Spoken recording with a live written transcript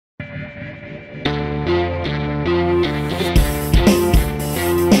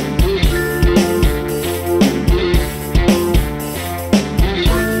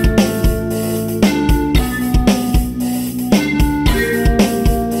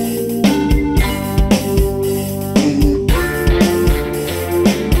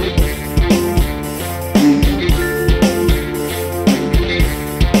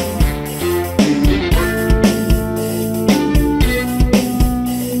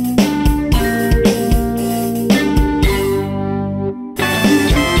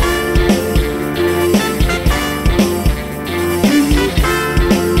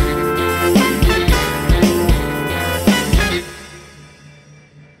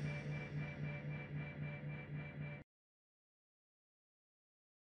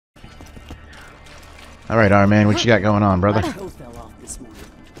Alright, our man, what you got going on, brother?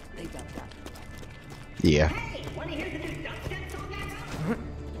 Yeah.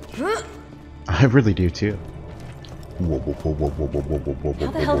 I really do too. How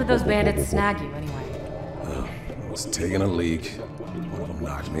the hell did those bandits snag you anyway? I was taking a leak. One of them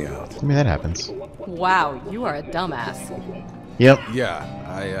knocked me out. I mean, that happens. Wow, you are a dumbass. Yep. Yeah,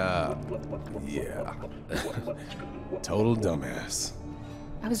 yeah. Total dumbass.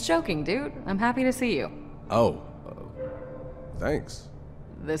 I was joking, dude. I'm happy to see you. Oh, thanks.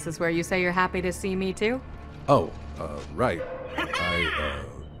 This is where you say you're happy to see me too? Oh, right.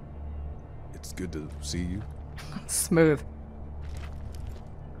 It's good to see you. Smooth.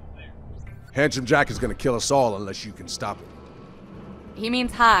 Handsome Jack is gonna kill us all unless you can stop him. He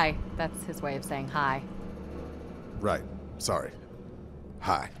means hi. That's his way of saying hi. Right. Sorry.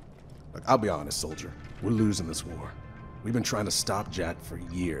 Hi. Look, I'll be honest, soldier. We're losing this war. We've been trying to stop Jack for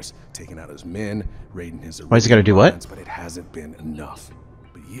years, taking out his men, raiding his... Why's he gotta do what? But it hasn't been enough.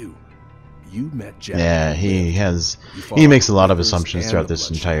 But you met Jack. Yeah, he makes a lot of assumptions throughout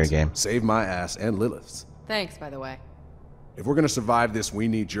this entire game. Saved my ass and Lilith's. Thanks, by the way. If we're gonna survive this, we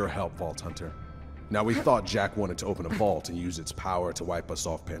need your help, Vault Hunter. Now, we thought Jack wanted to open a vault and use its power to wipe us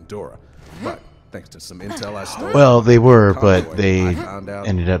off Pandora. But thanks to some intel I stole... Well, they were, but they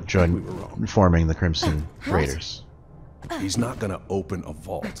ended up forming the Crimson Raiders. He's not gonna open a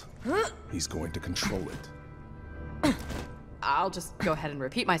vault. He's going to control it. I'll just go ahead and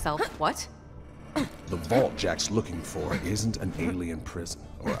repeat myself. What? The vault Jack's looking for isn't an alien prison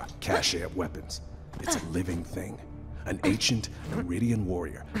or a cache of weapons. It's a living thing. An ancient Iridian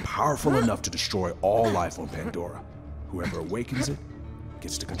warrior, powerful enough to destroy all life on Pandora. Whoever awakens it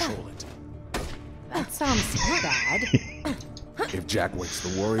gets to control it. That sounds bad. If Jack wakes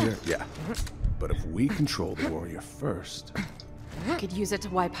the warrior, yeah. But if we control the warrior first... We could use it to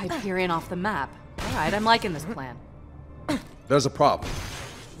wipe Hyperion off the map. Alright, I'm liking this plan. There's a problem.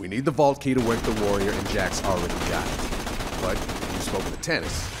 We need the vault key to wake the warrior, and Jack's already got it. But you've spoken to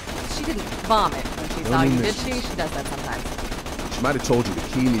Tennis. She didn't vomit when she saw you, did she? She does that sometimes. She might have told you the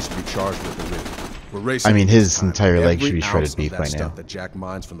key needs to be charged with the rig. We're racing. I mean, his entire leg should be shredded beef by now. Stuff that Jack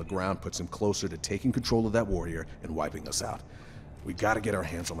mines from the ground puts him closer to taking control of that warrior and wiping us out. We gotta get our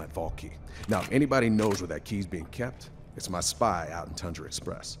hands on that vault key. Now, if anybody knows where that key's being kept, it's my spy out in Tundra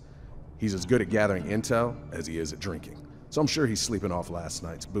Express. He's as good at gathering intel as he is at drinking. So I'm sure he's sleeping off last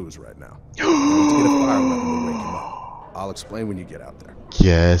night's booze right now. I need to get a fire weapon to wake him up. I'll explain when you get out there.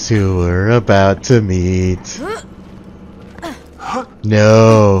 Guess who we're about to meet?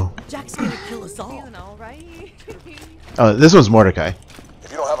 No. Jack's gonna kill us all. Oh, this one's Mordecai.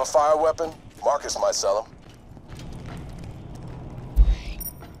 If you don't have a fire weapon, Marcus might sell them.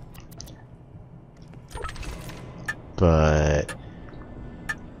 But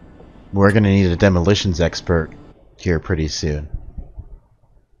we're gonna need a demolitions expert here pretty soon.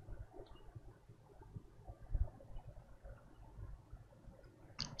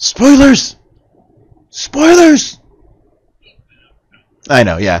 Spoilers! Spoilers! I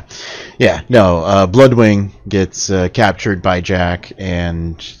know, yeah. Yeah, no, Bloodwing gets captured by Jack,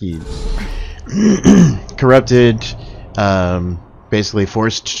 and he corrupted, basically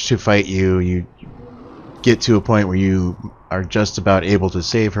forced to fight you. You get to a point where you are just about able to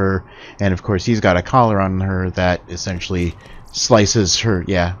save her, and of course he's got a collar on her that essentially slices her,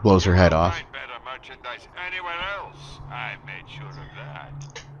 yeah, blows her head off.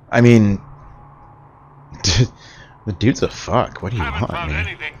 I mean, the dude's a fuck. What do you want,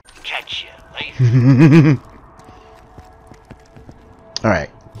 man? Catch you later. Alright.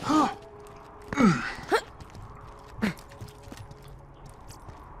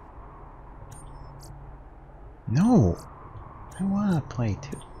 No. I wanna play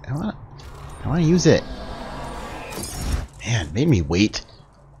too. I wanna use it. Man, made me wait.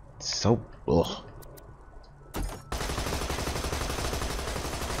 It's so ugh.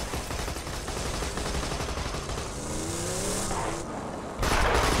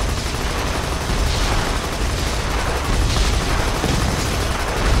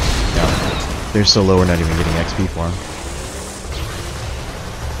 They're so low we're not even getting XP for them.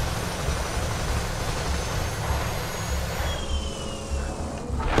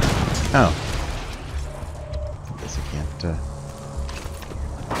 Oh. I guess I can't,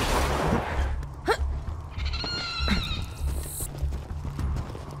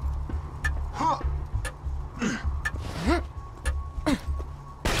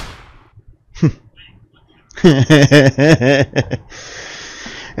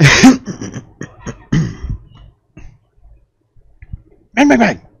 Bang, bang,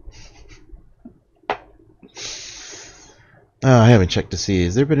 bang! I haven't checked to see.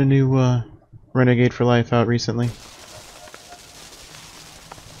 Has there been a new Renegade for Life out recently?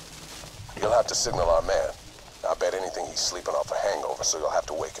 You'll have to signal our man. I bet anything he's sleeping off a hangover, so you'll have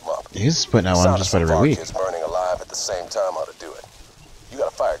to wake him up. He's putting out one just about every week. Kids burning alive at the same time ought to do it. You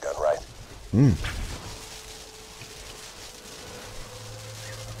got a fire gun, right? Hmm.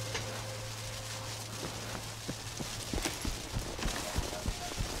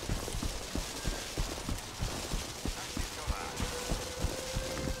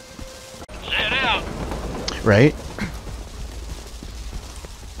 Let out. Right?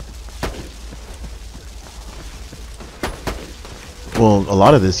 Well, a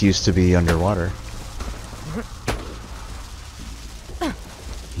lot of this used to be underwater. And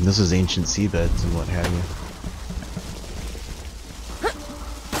this is ancient seabeds and what have you.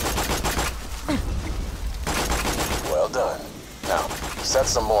 Well done. Now, set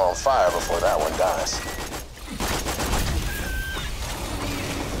some more on fire before that one dies.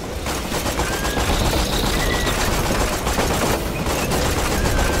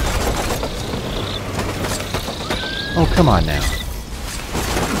 Oh, come on now.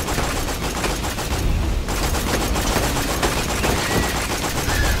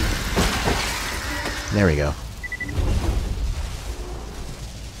 There we go.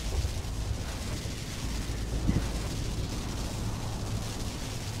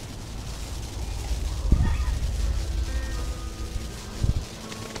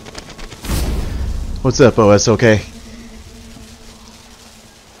 What's up, OS? Okay.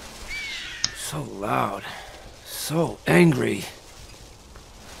 So loud. So angry.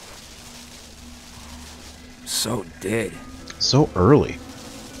 So dead. So early.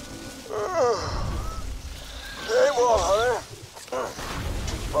 Hey, Wall Hunter.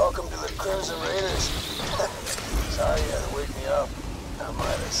 Welcome to the Crimson Raiders. Sorry you had to wake me up. I might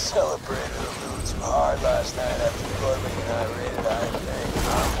have celebrated a little too hard last night after Bloodwing and I raided Iron Bank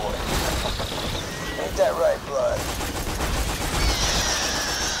Convoy. Ain't that right, Blood?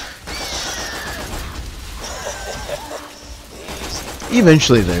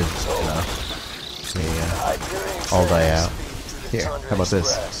 Eventually, they're, all die out. Here, how about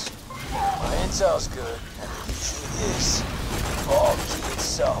this? My intel's good. This all key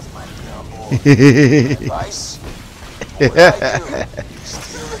itself might be on board. Advice? What I do?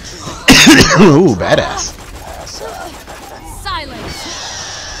 Steal the key. Ooh, badass. Silence!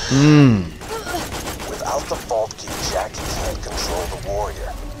 Without the vault key, Jackie can't control the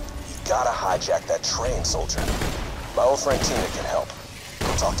warrior. You gotta hijack that train, soldier. My old friend Tina can help.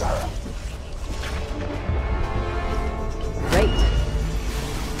 Go talk to her. Great.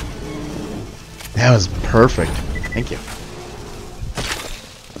 That was perfect. Thank you.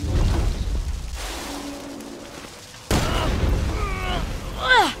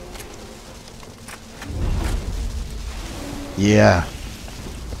 Yeah.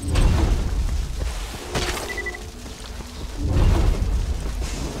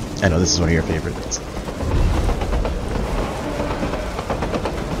 I know this is one of your favorites.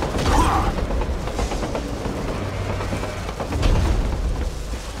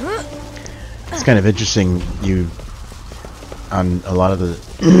 It's kind of interesting, you on a lot of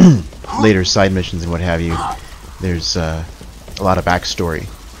the later side missions and what have you, there's a lot of backstory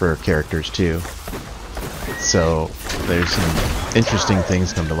for characters too. So there's some interesting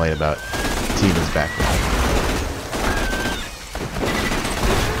things come to light about Tina's background.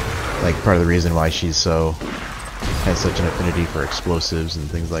 Like part of the reason why she's has such an affinity for explosives and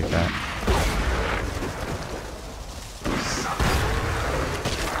things like that.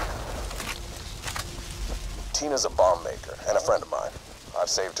 Tina's a bomb maker and a friend of mine. I've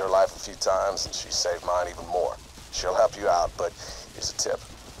saved her life a few times and she's saved mine even more. She'll help you out, but here's a tip.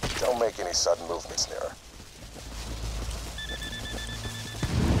 Don't make any sudden movements near her.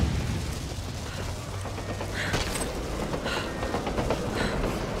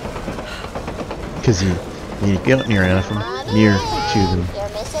 Because you get near enough to them.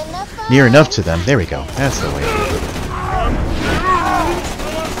 Near enough to them. There we go. That's the way.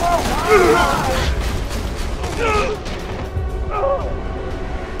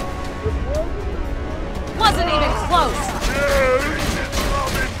 Wasn't even close.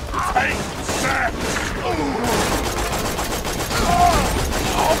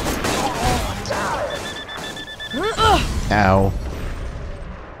 Ow.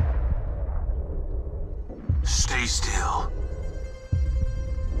 Stay still.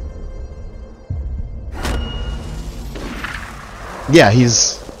 Yeah, he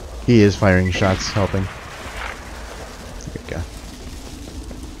is firing shots, helping. Good guy.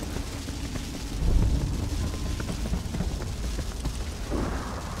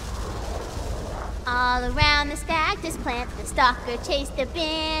 All around the cactus plant, the stalker chased the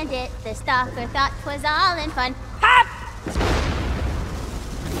bandit. The stalker thought 'twas all in fun. Hop!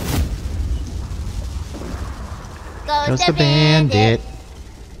 Goes the bandit.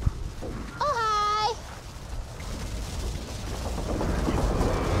 Oh, hi!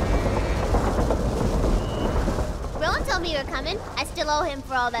 Rowan told me you were coming. I still owe him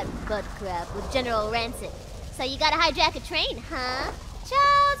for all that butt crap with General Rancid. So you gotta hijack a train, huh?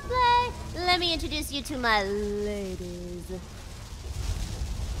 Child's play. Let me introduce you to my ladies.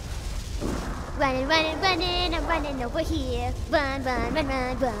 Running, running, running, I'm running over here. Run, run, run,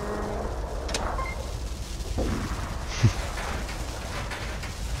 run, run.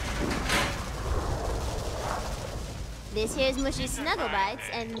 This here's Mushy Snugglebites,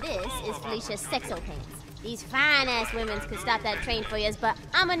 and this is Felicia's Sexo Pants. These fine-ass women's could stop that train for yous, but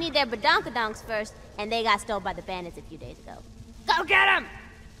I'm gonna need their badonkadonks first, and they got stole by the bandits a few days ago. Go get them!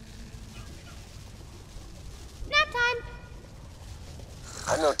 Nap time!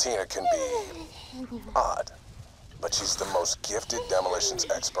 I know Tina can be odd, but she's the most gifted demolitions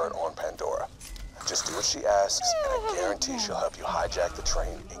expert on Pandora. Just do what she asks, and I guarantee she'll help you hijack the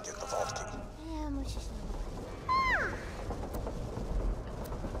train and get the vault key. Yeah, Mushy Snugglebites.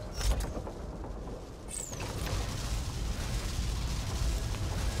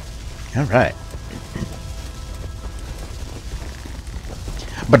 All right.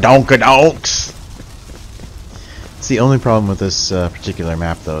 Badonkadonks! It's the only problem with this particular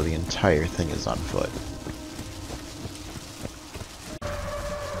map, though. The entire thing is on foot.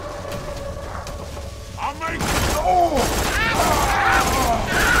 I'll make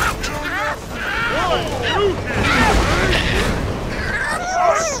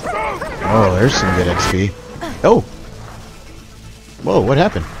Oh, there's some good XP. Oh! Whoa, what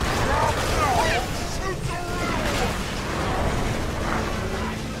happened?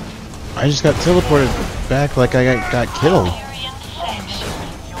 I just got teleported back like I got killed.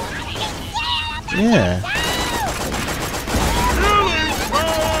 Yeah.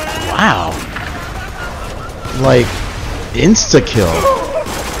 Wow. Like, insta-kill.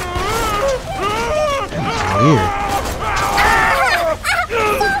 That's weird.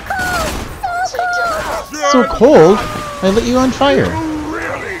 So cold, I lit you on fire.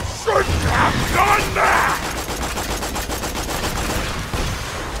 really shouldn't have done that!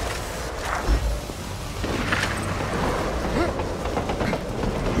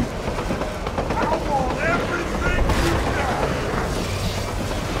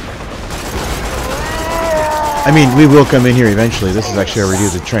 I mean, we will come in here eventually. This is actually where we do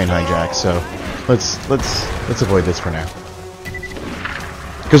the train hijack, so let's avoid this for now.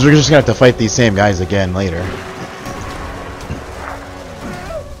 Because we're just gonna have to fight these same guys again later.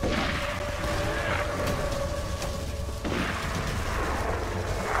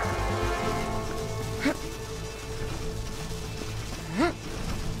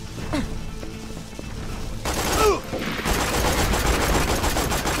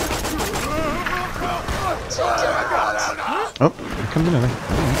 Oh, here comes another.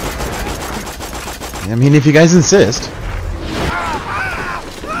 I mean, if you guys insist.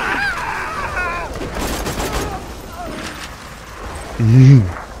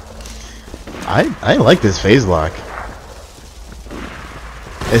 I like this phase lock,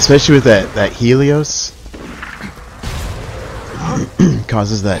 especially with that Helios.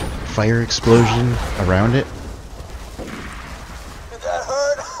 Causes that fire explosion around it. That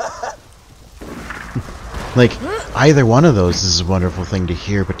hurt? Like, either one of those is a wonderful thing to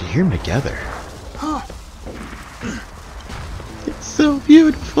hear, but to hear them together. It's so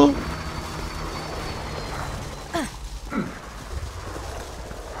beautiful.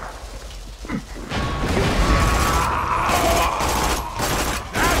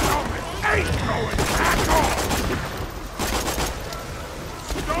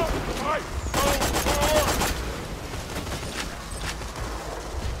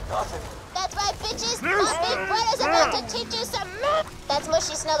 That's right, bitches! My big brother's about to teach you some math! That's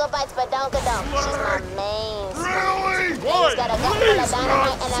Mushy Snugglebites Badonkadonk. She's my main Really? She's got a gun full of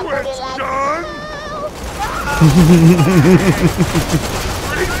dynamite and a booty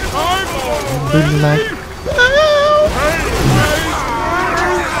like...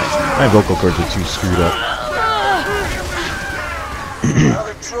 My vocal cords are too screwed up.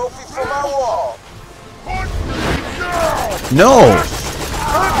 Another trophy for my wall. No!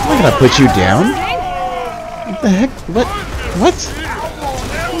 I'm not gonna put you down. What the heck? What? What?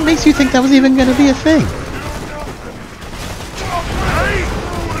 What makes you think that was even gonna be a thing?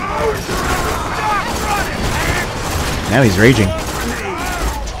 Now he's raging.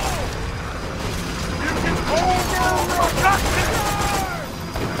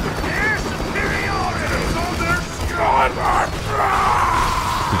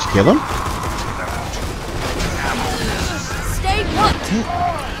 Kill him? Stay put!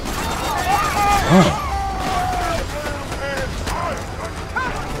 Oh.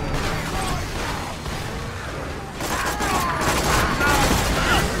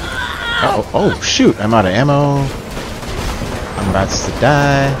 Oh, shoot, I'm out of ammo. I'm about to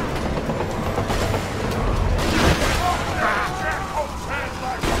die.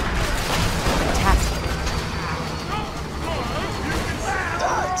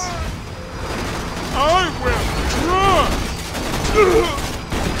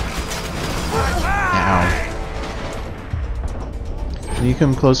 Ow. Can you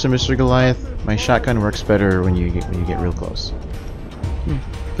come closer, Mr. Goliath? My shotgun works better when you get real close.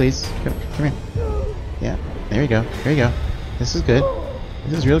 Please, come here. Yeah, there you go. There you go. This is good.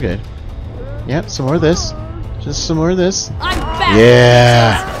 This is real good. Yep, some more of this. Just some more of this. I'm back!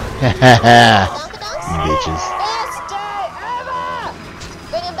 Yeah! Bitches. Best day ever!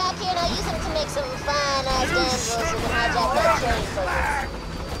 Bring him back here and I'll use him to make some fine-ass damsels who can hijack that train for you.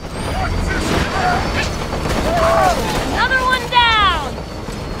 Another one down!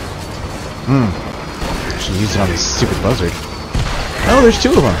 Should use it on this stupid buzzard. Oh, there's two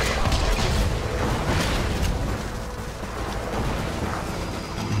of them.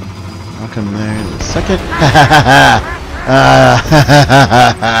 I'll come there in a second.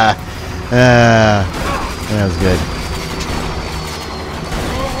 That was good.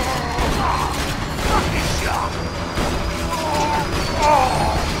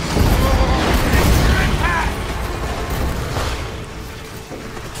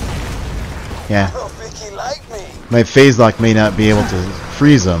 Yeah. My phase lock may not be able to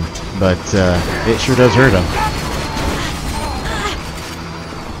freeze them, but it sure does hurt them.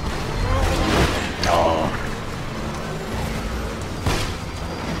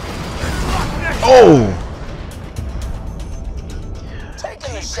 Oh!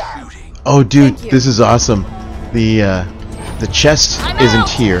 Oh, dude, this is awesome. The chest isn't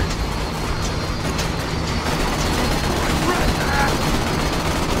here.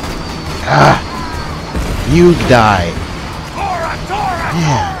 Ah! You die.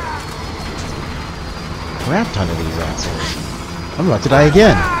 Yeah. Crap ton of these assholes. I'm about to die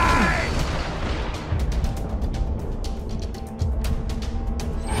again.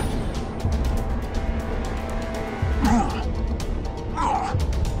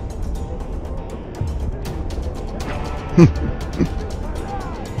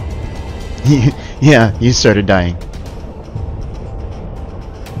 Yeah, you started dying.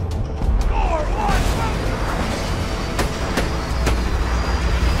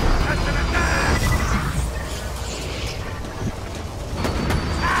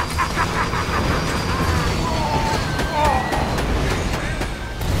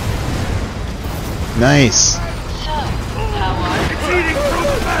 Nice.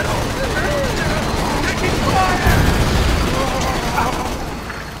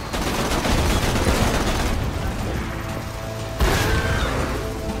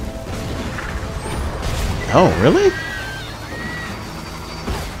 Oh, really?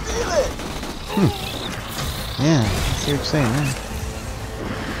 Yeah, I see what you're saying, man.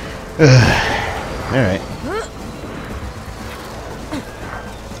 Alright.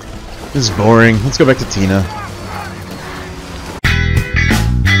 This is boring. Let's go back to Tina.